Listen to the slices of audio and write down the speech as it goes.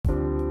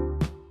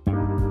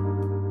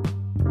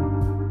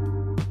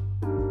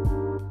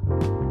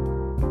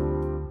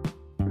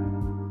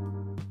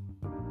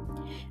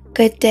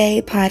Good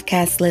day,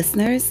 podcast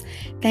listeners.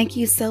 Thank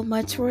you so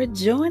much for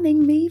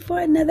joining me for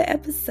another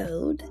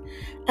episode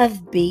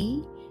of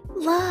Be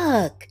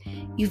Luck.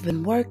 You've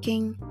been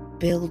working,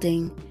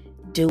 building,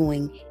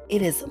 doing.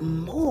 It is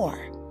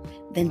more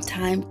than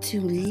time to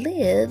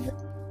live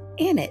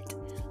in it.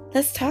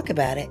 Let's talk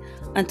about it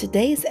on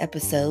today's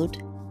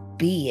episode,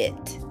 Be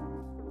It.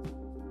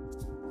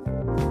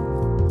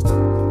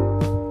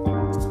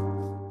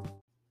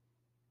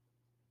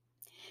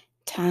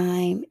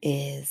 Time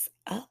is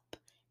up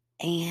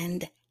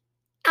and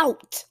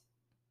out.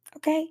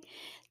 Okay?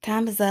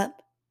 Time is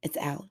up, it's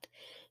out.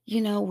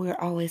 We're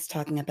always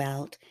talking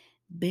about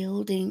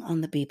building on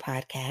the B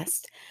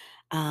podcast.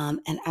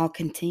 And I'll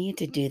continue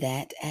to do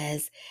that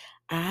as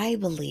I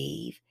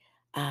believe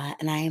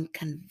and I am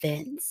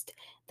convinced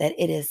that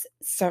it is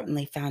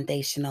certainly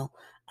foundational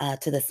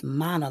to this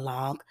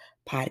monologue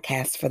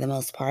podcast for the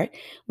most part.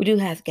 We do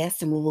have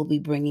guests and we will be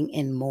bringing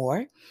in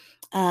more.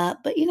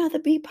 But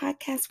the B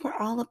podcast, we're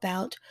all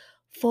about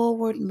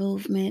forward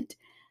movement,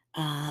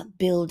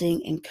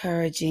 building,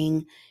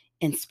 encouraging,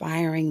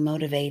 inspiring,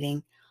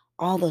 motivating,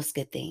 all those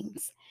good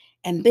things.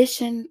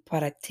 Ambition,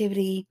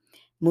 productivity,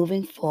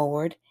 moving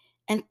forward,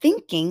 and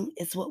thinking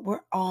is what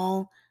we're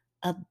all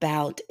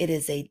about. It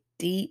is a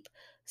deep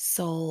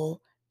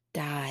soul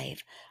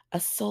dive, a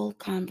soul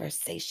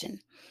conversation.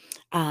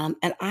 And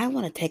I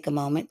want to take a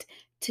moment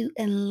to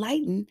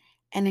enlighten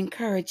and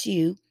encourage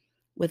you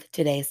with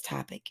today's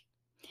topic.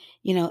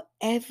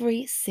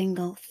 Every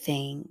single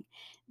thing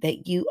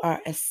that you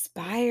are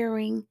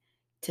aspiring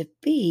to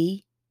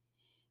be,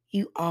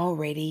 you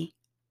already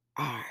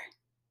are.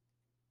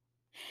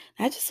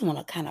 I just want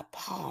to kind of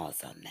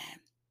pause on that.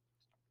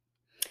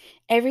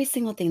 Every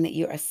single thing that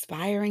you're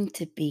aspiring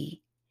to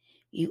be,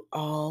 you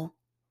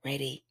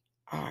already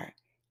are.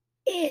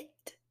 It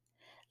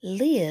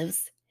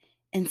lives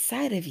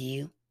inside of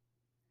you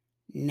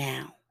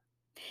now.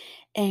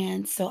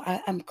 And so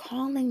I'm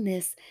calling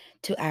this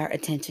to our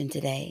attention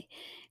today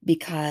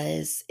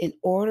because in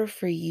order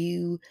for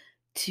you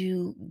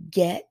to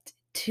get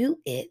to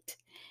it,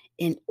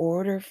 in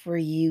order for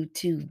you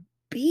to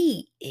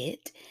be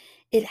it,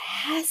 it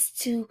has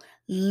to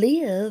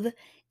live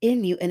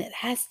in you and it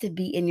has to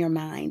be in your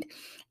mind.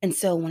 And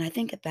so when I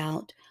think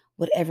about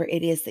whatever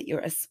it is that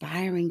you're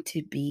aspiring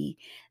to be,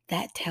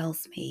 that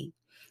tells me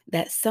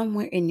that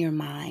somewhere in your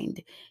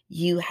mind,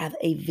 you have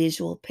a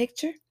visual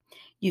picture.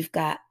 You've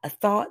got a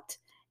thought,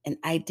 an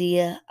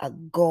idea, a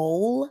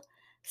goal,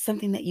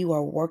 something that you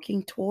are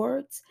working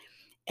towards.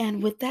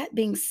 And with that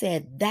being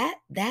said,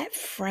 that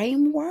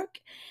framework,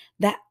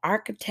 that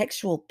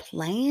architectural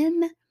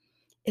plan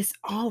is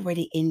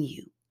already in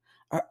you.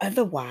 Or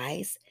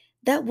otherwise,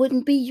 that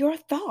wouldn't be your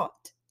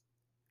thought.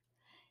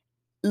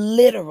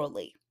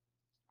 Literally.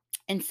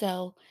 And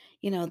so,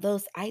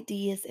 those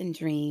ideas and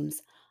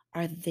dreams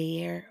are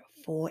there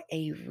for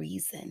a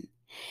reason.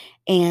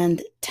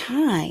 And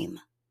time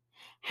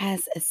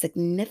has a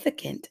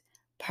significant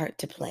part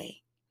to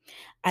play.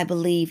 I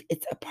believe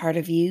it's a part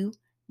of you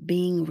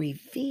being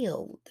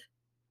revealed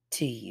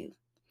to you.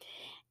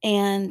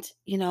 And,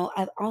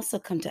 I've also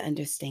come to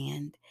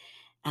understand,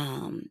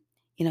 um,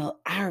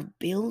 our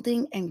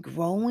building and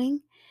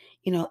growing,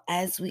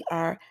 as we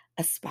are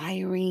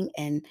aspiring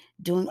and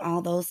doing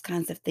all those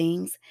kinds of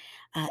things,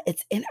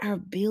 it's in our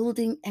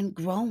building and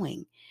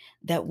growing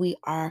that we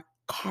are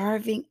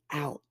carving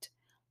out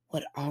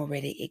what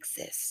already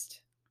exists.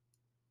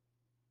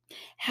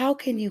 How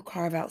can you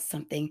carve out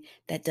something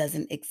that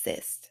doesn't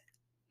exist?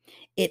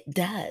 It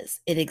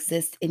does. It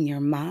exists in your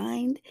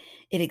mind,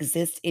 it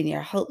exists in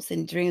your hopes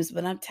and dreams,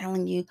 but I'm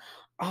telling you,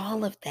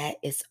 all of that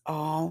is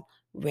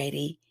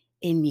already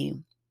in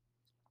you.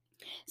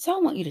 So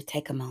I want you to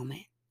take a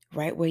moment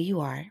right where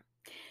you are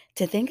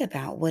to think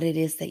about what it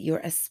is that you're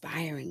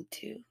aspiring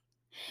to.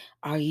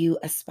 Are you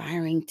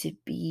aspiring to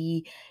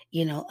be,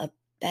 a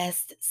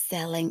best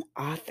selling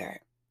author?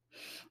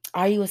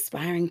 Are you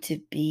aspiring to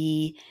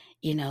be,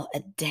 a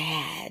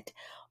dad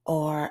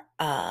or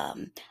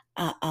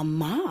a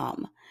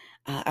mom,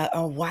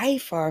 a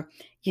wife, or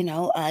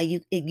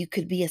you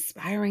could be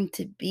aspiring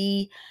to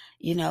be,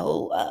 you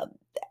know, uh,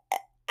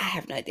 I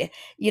have no idea,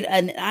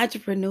 an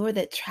entrepreneur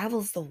that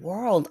travels the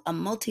world, a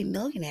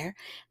multimillionaire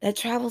that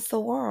travels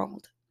the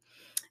world,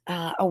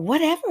 or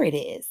whatever it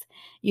is.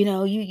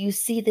 You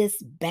see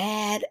this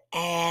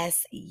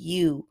badass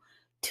you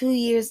 2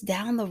 years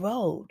down the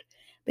road,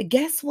 but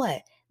guess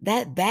what?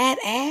 That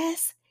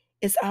badass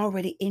is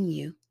already in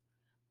you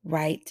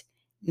right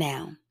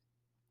now.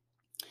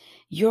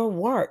 Your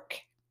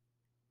work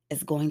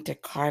is going to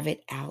carve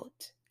it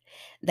out.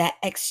 That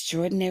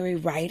extraordinary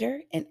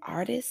writer and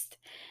artist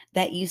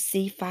that you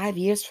see 5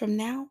 years from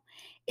now,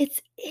 it's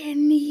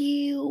in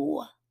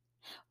you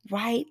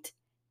right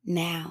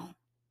now.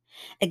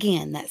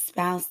 Again, that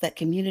spouse, that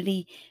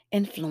community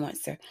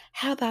influencer.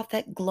 How about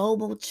that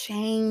global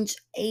change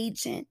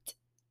agent?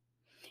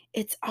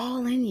 It's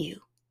all in you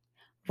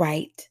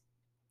right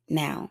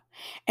now.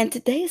 And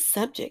today's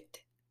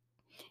subject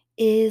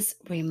is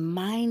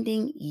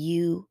reminding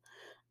you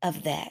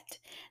of that.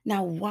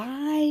 Now,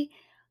 why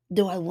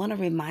Do I want to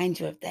remind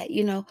you of that?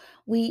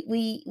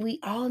 We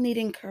all need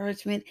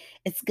encouragement.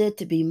 It's good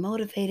to be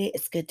motivated.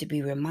 It's good to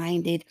be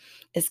reminded.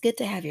 It's good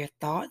to have your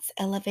thoughts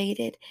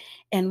elevated.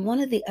 And one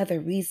of the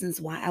other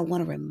reasons why I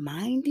want to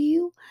remind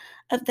you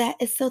of that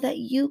is so that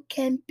you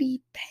can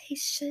be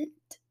patient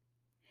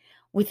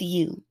with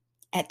you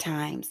at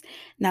times.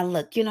 Now,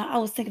 look, I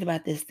was thinking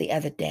about this the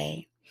other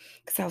day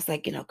because I was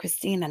like,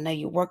 Christine, I know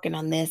you're working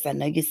on this. I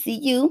know you see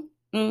you.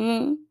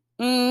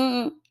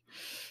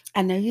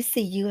 I know you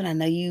see you, and I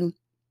know you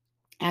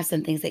have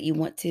some things that you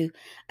want to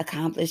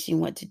accomplish, you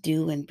want to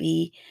do and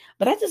be.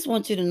 But I just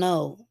want you to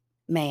know,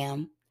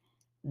 ma'am,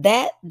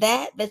 that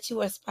you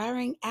are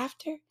aspiring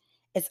after,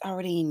 it's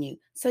already in you.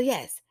 So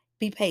yes,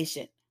 be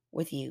patient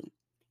with you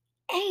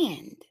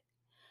and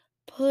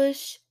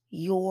push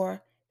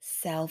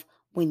yourself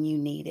when you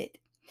need it.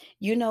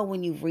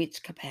 When you've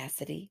reached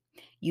capacity.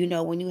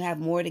 When you have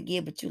more to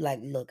give, but you like,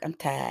 look, I'm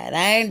tired.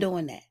 I ain't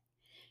doing that.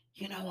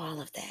 All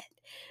of that.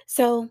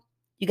 So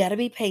you got to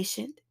be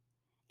patient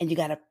and you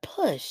got to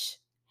push.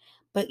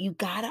 But you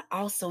got to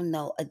also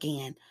know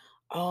again,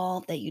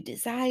 all that you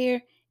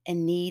desire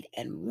and need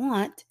and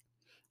want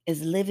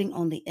is living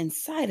on the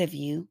inside of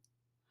you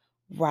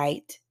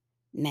right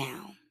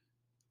now.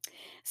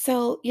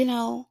 So,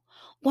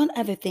 one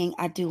other thing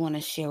I do want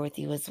to share with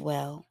you as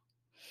well.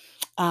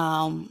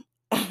 Um,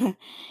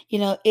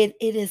 it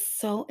is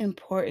so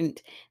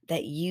important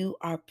that you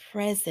are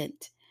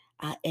present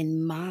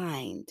in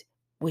mind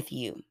with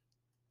you.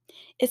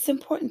 It's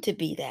important to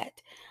be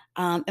that.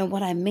 And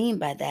what I mean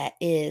by that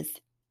is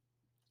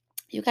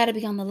you got to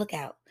be on the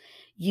lookout.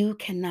 You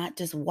cannot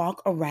just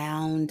walk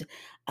around,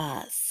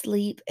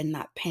 sleep, and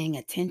not paying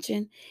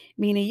attention.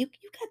 Meaning, you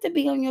got to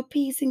be on your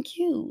P's and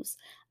Q's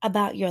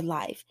about your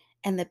life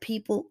and the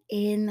people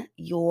in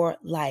your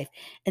life.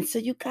 And so,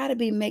 you got to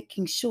be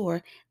making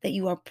sure that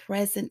you are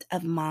present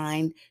of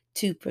mind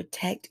to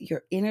protect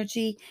your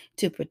energy,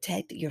 to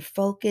protect your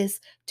focus,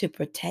 to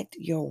protect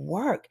your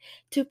work,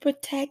 to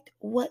protect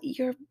what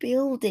you're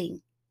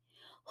building.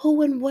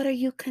 Who and what are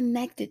you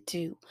connected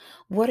to?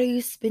 What are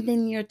you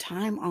spending your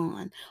time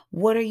on?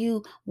 What are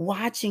you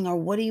watching or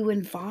what are you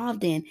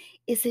involved in?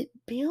 Is it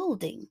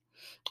building?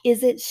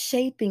 Is it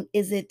shaping?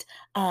 Is it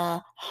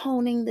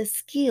honing the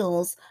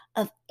skills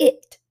of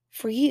it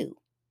for you?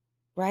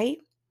 Right?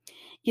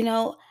 You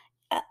know,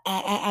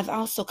 I've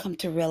also come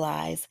to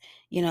realize,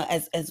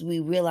 as we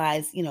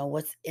realize,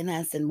 what's in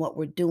us and what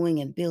we're doing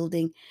and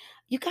building,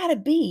 you got to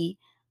be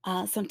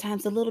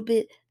sometimes a little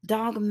bit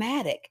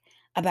dogmatic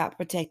about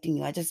protecting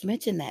you. I just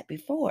mentioned that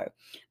before,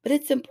 but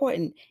it's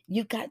important.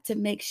 You got to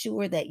make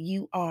sure that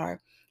you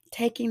are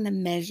taking the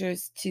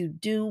measures to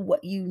do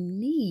what you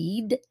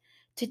need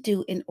to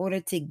do in order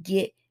to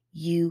get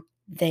you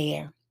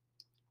there.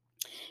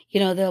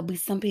 There'll be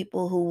some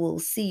people who will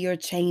see you're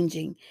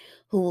changing,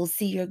 who will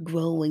see you're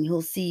growing,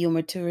 who'll see your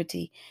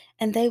maturity,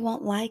 and they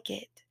won't like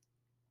it.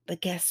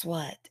 But guess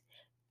what?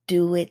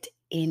 Do it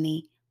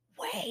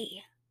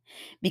anyway.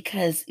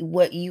 Because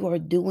what you are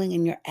doing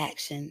in your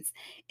actions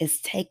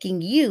is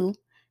taking you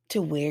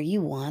to where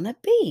you want to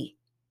be.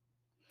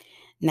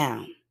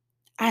 Now,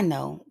 I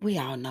know, we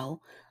all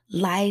know,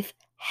 life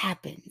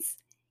happens.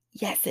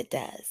 Yes, it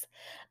does.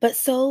 But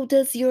so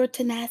does your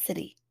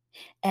tenacity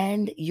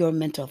and your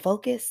mental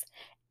focus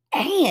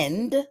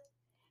and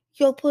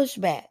your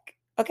pushback.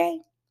 Okay.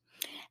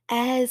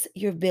 As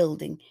you're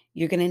building,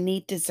 you're going to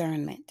need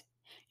discernment.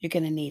 You're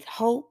going to need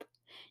hope.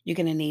 You're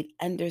going to need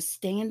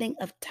understanding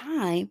of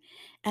time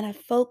and a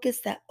focus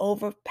that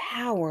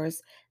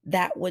overpowers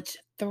that which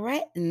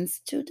threatens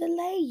to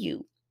delay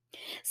you.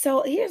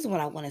 So here's what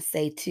I want to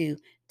say to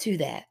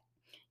that.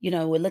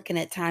 We're looking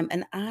at time,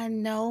 and I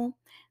know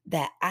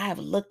that I have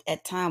looked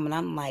at time and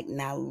I'm like,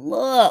 now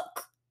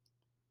look,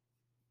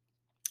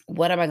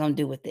 what am I going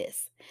to do with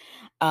this?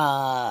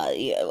 How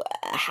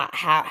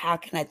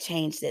can I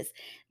change this?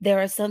 There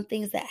are some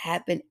things that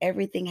happen.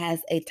 Everything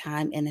has a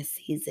time and a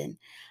season.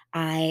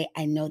 I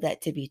know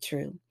that to be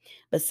true.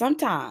 But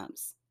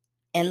sometimes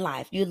in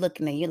life, you're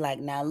looking and you're like,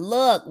 now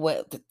look,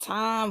 what the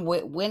time,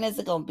 when is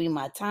it gonna be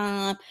my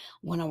time?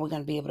 When are we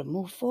gonna be able to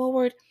move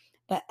forward?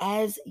 But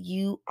as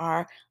you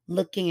are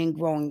looking and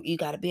growing, you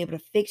got to be able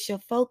to fix your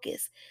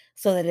focus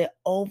so that it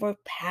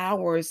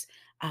overpowers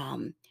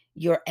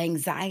your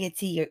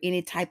anxiety or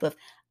any type of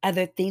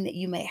other thing that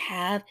you may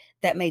have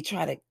that may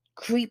try to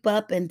creep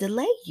up and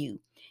delay you.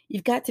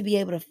 You've got to be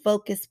able to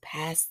focus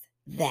past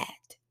that.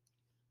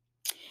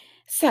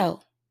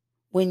 So,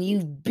 when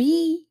you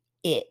be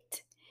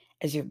it,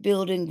 as you're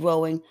building,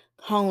 growing,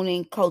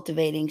 honing,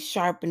 cultivating,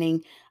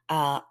 sharpening,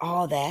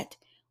 all that,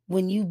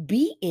 when you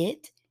be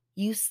it,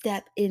 you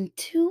step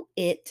into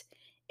it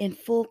in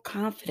full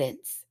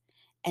confidence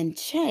and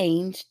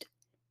changed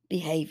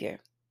behavior.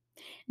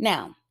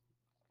 Now,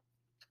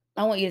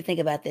 I want you to think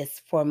about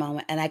this for a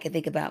moment, and I can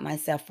think about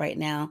myself right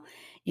now.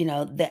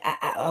 That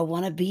I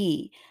want to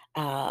be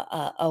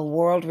a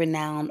world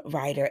renowned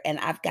writer, and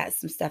I've got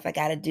some stuff I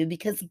got to do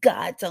because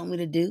God told me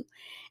to do,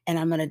 and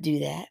I'm going to do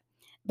that.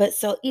 But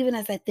so even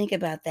as I think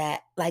about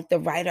that, like the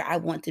writer I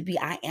want to be,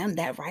 I am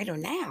that writer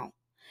now.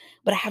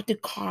 but I have to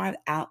carve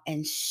out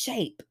and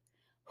shape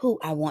who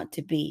I want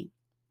to be.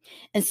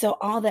 And so,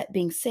 all that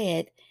being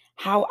said,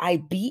 how I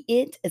be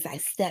it is I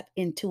step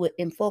into it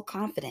in full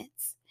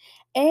confidence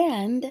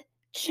and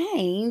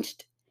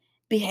changed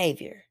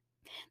behavior,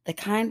 the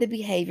kind of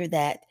behavior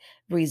that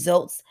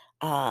results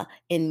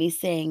in me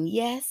saying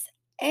yes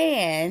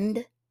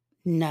and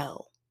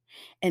no,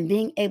 and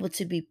being able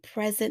to be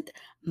present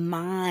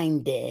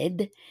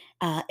minded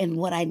in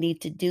what I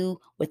need to do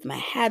with my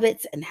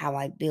habits and how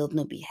I build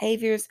new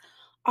behaviors.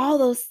 All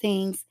those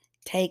things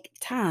take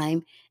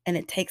time, and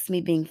it takes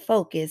me being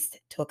focused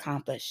to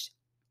accomplish.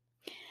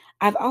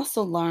 I've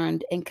also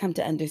learned and come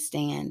to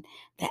understand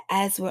that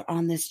as we're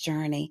on this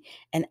journey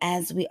and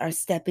as we are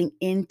stepping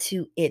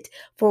into it,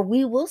 for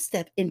we will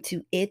step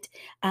into it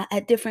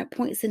at different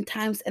points and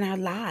times in our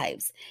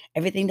lives.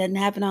 Everything doesn't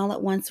happen all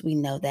at once. We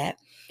know that.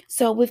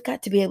 So we've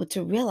got to be able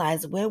to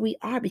realize where we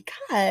are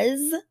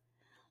because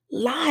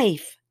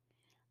life,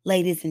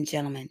 ladies and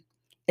gentlemen,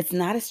 it's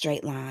not a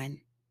straight line.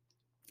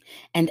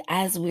 And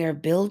as we are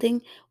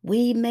building,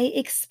 we may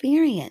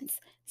experience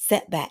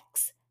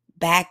setbacks,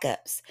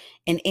 backups,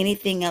 and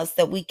anything else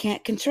that we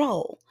can't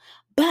control.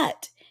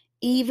 But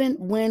even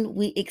when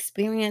we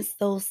experience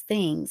those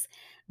things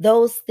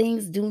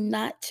do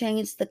not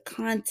change the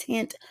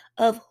content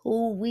of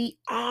who we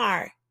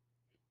are.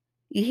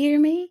 You hear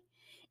me?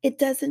 It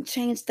doesn't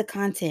change the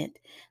content.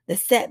 The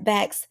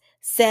setbacks,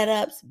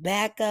 setups,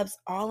 backups,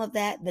 all of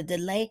that, the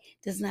delay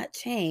does not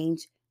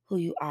change who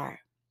you are.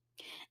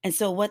 And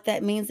so, what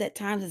that means at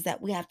times is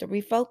that we have to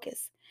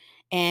refocus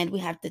and we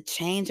have to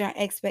change our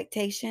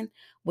expectation,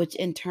 which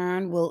in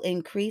turn will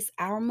increase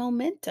our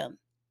momentum.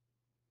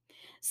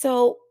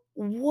 So,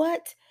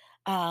 what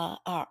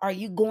are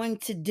you going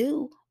to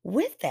do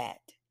with that?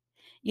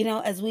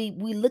 As we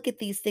look at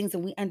these things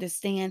and we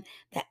understand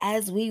that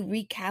as we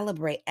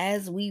recalibrate,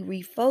 as we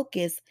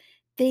refocus,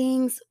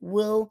 things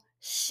will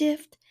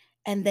shift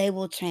and they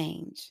will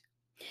change.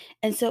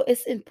 And so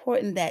it's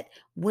important that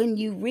when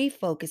you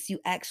refocus, you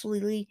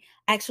actually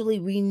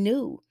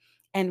renew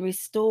and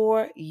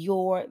restore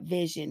your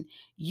vision.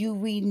 You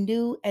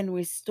renew and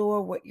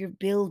restore what you're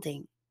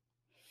building.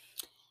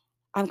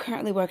 I'm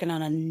currently working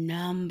on a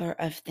number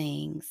of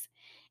things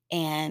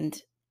and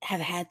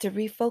have had to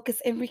refocus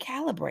and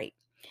recalibrate.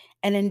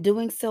 And in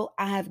doing so,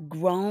 I have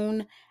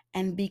grown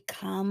and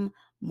become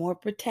more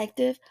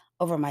protective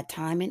over my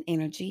time and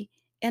energy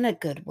in a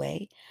good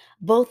way,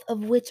 both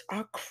of which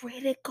are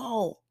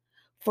critical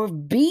for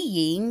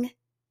being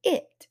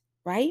it,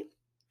 right?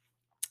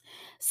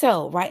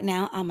 So, right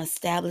now, I'm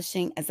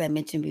establishing, as I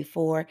mentioned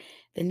before,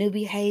 the new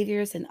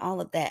behaviors and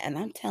all of that. And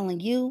I'm telling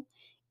you,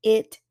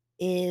 it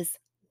is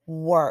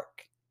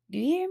work. Do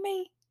you hear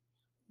me?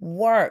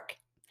 Work,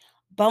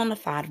 bona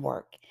fide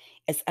work.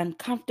 It's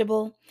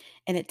uncomfortable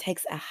and it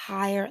takes a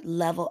higher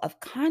level of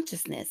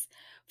consciousness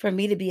for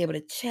me to be able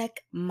to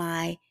check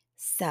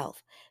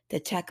myself, to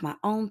check my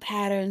own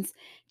patterns,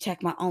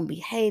 check my own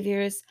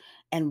behaviors,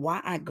 and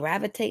why I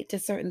gravitate to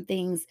certain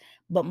things.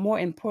 But more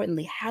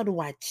importantly, how do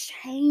I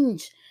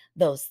change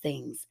those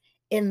things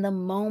in the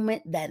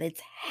moment that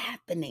it's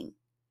happening?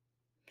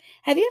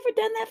 Have you ever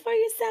done that for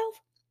yourself?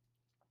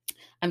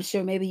 I'm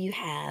sure maybe you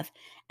have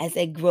as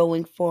a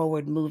growing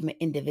forward movement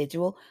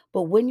individual,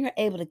 but when you're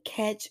able to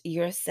catch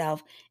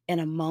yourself in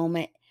a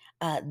moment,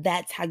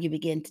 that's how you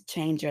begin to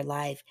change your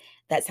life.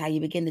 That's how you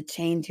begin to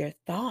change your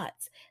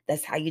thoughts.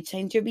 That's how you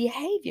change your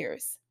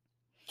behaviors.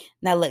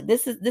 Now, look,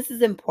 this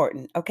is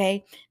important,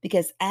 okay?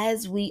 Because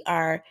as we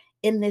are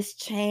in this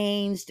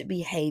changed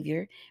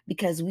behavior,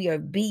 because we are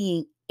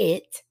being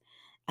it,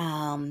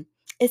 um,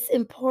 it's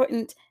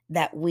important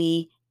that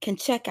we can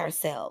check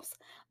ourselves.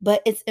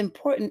 But it's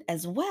important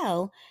as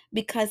well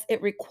because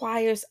it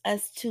requires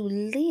us to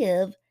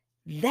live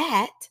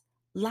that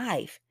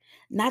life,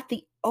 not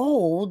the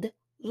old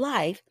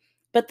life,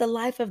 but the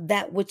life of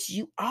that which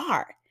you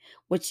are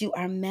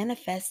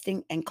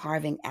manifesting and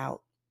carving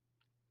out.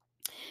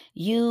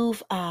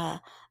 You've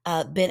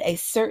been a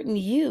certain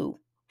you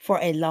for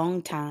a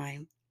long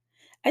time.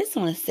 I just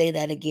want to say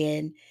that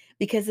again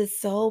because it's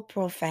so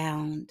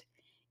profound.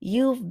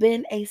 You've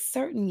been a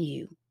certain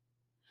you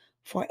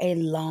for a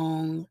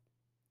long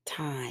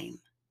time.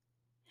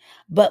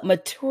 But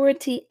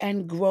maturity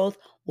and growth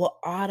will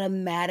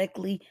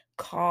automatically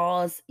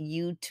cause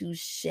you to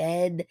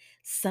shed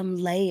some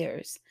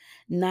layers.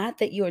 Not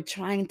that you're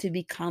trying to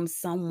become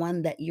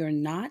someone that you're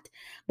not,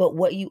 but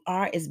what you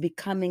are is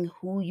becoming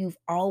who you've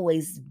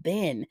always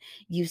been.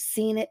 You've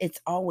seen it, it's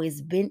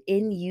always been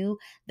in you.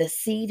 The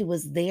seed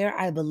was there.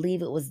 I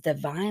believe it was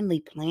divinely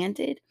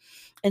planted.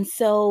 And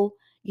so,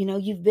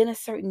 you've been a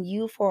certain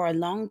you for a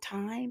long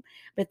time,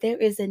 but there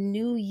is a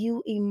new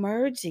you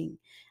emerging.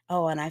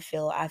 Oh, and I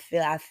feel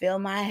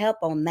my help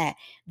on that.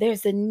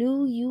 There's a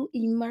new you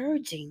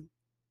emerging.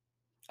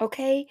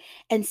 Okay.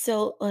 And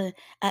so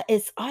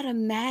it's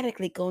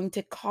automatically going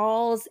to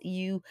cause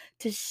you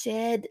to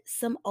shed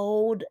some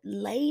old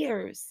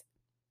layers.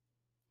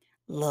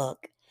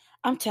 Look,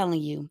 I'm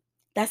telling you,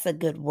 that's a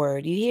good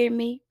word. You hear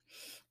me?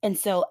 And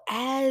so,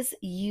 as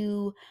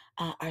you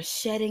are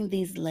shedding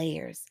these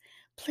layers,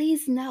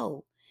 please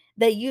know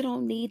that you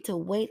don't need to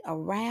wait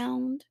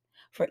around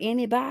for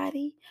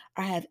anybody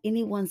or have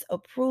anyone's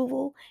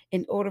approval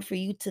in order for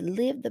you to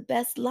live the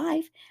best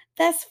life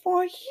that's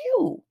for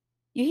you.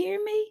 You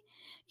hear me?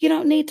 You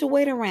don't need to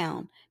wait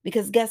around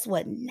because guess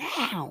what?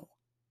 Now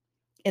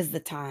is the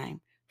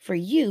time for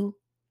you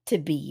to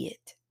be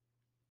it.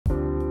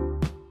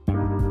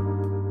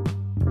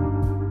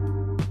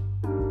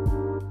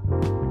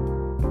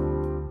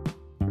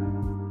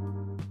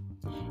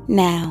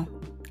 Now,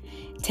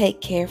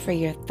 take care for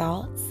your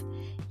thoughts,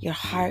 your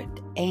heart,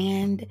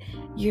 and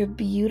your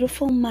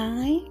beautiful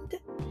mind,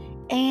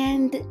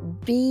 and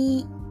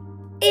be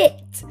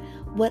it.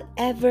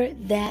 Whatever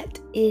that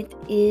it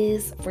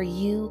is for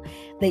you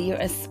that you're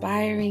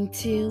aspiring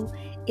to,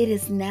 it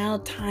is now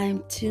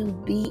time to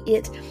be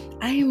it.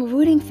 I am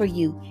rooting for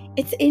you.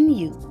 It's in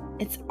you.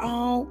 It's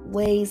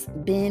always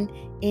been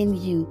in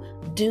you.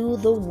 Do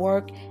the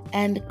work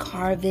and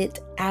carve it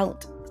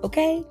out.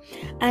 Okay?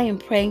 I am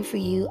praying for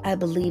you. I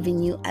believe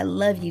in you. I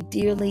love you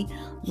dearly.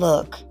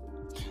 Look,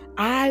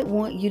 I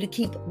want you to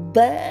keep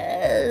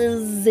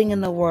buzzing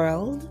in the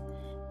world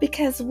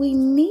because we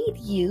need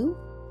you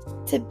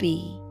to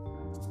be.